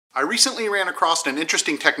I recently ran across an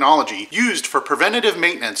interesting technology used for preventative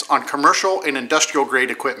maintenance on commercial and industrial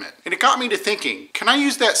grade equipment. And it got me to thinking, can I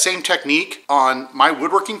use that same technique on my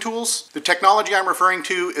woodworking tools? The technology I'm referring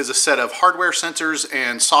to is a set of hardware sensors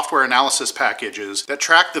and software analysis packages that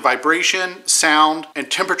track the vibration, sound,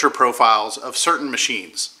 and temperature profiles of certain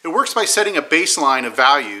machines. It works by setting a baseline of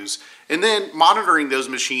values and then monitoring those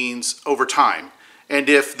machines over time. And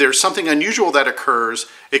if there's something unusual that occurs,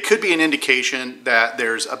 it could be an indication that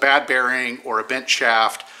there's a bad bearing or a bent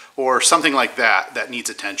shaft or something like that that needs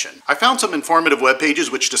attention. I found some informative web pages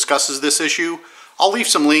which discusses this issue. I'll leave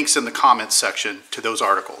some links in the comments section to those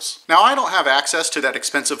articles. Now, I don't have access to that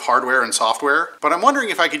expensive hardware and software, but I'm wondering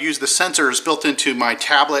if I could use the sensors built into my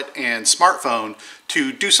tablet and smartphone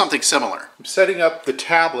to do something similar. I'm setting up the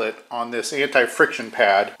tablet on this anti-friction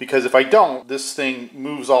pad because if I don't, this thing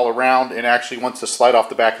moves all around and actually wants to slide off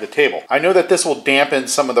the back of the table. I know that this will dampen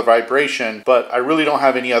some of the vibration, but I really don't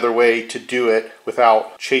have any other way to do it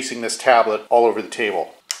without chasing this tablet all over the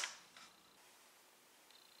table.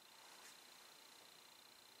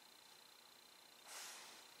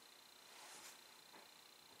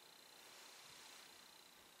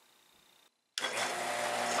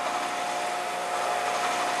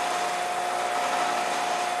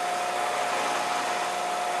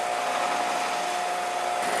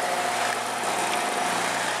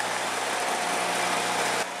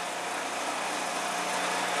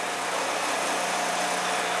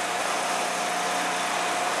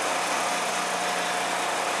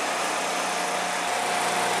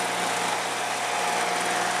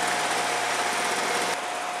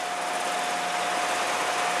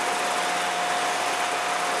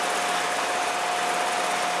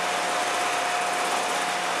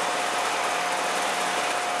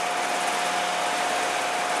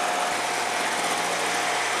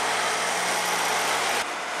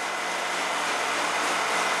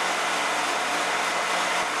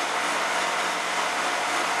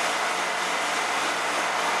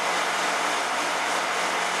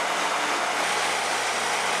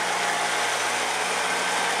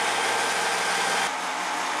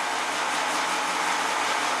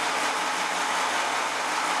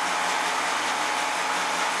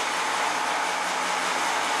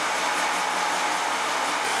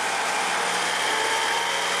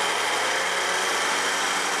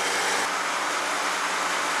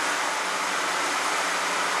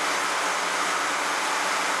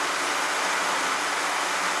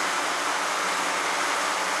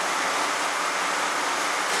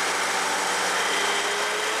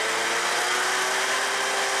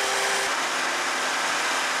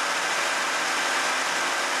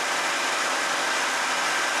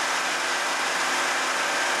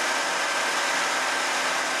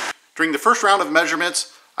 During the first round of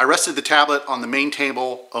measurements, I rested the tablet on the main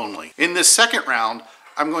table only. In this second round,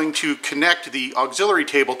 I'm going to connect the auxiliary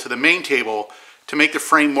table to the main table to make the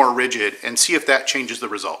frame more rigid and see if that changes the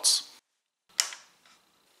results.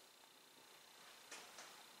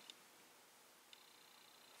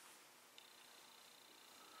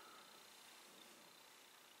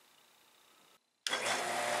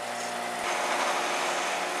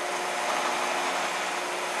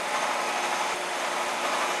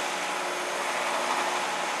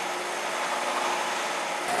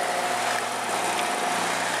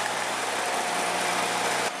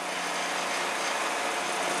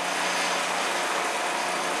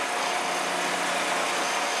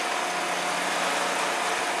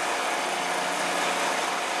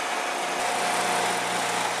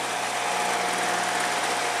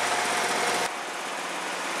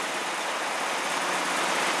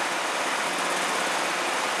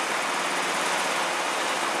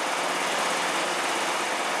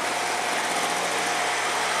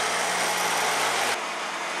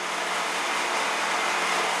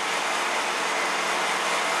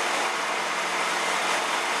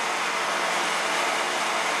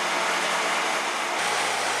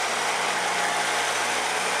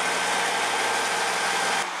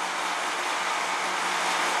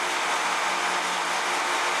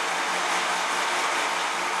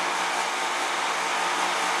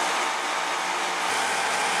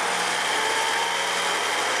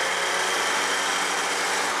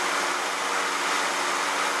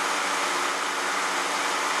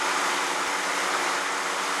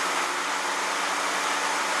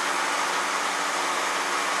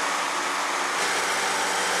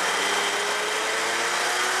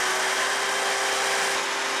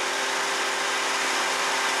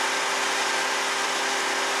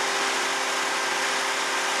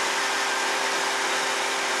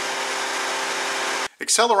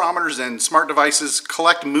 Accelerometers and smart devices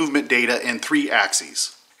collect movement data in 3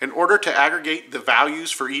 axes. in order to aggregate the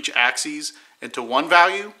values for each axis into one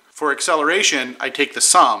value. For acceleration, I take the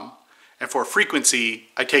sum, and for frequency,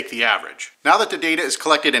 I take the average. Now that the data is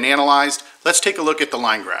collected and analyzed, let's take a look at the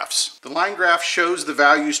line graphs. The line graph shows the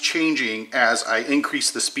values changing as I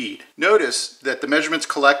increase the speed. Notice that the measurements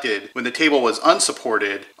collected when the table was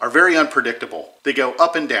unsupported are very unpredictable. They go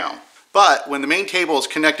up and down. But when the main table is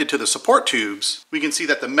connected to the support tubes, we can see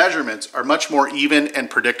that the measurements are much more even and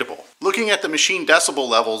predictable. Looking at the machine decibel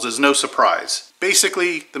levels is no surprise.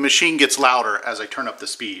 Basically, the machine gets louder as I turn up the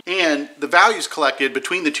speed. And the values collected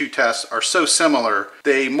between the two tests are so similar,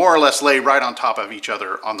 they more or less lay right on top of each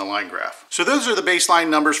other on the line graph. So those are the baseline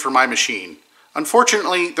numbers for my machine.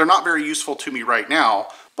 Unfortunately, they're not very useful to me right now,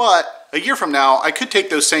 but a year from now, I could take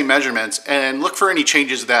those same measurements and look for any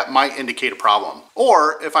changes that might indicate a problem.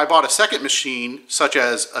 Or if I bought a second machine, such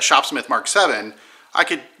as a Shopsmith Mark VII, I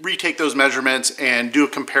could retake those measurements and do a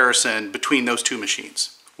comparison between those two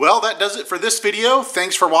machines. Well, that does it for this video.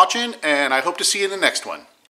 Thanks for watching, and I hope to see you in the next one.